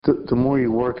the more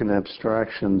you work in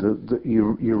abstraction,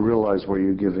 you realize where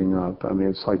you're giving up. I mean,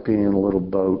 it's like being in a little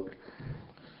boat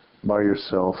by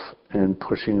yourself and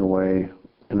pushing away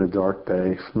in a dark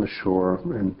bay from the shore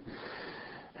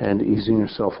and easing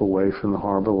yourself away from the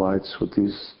harbor lights with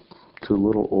these two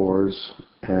little oars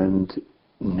and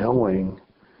knowing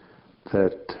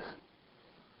that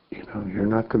you're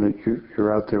not going to,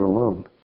 you're out there alone.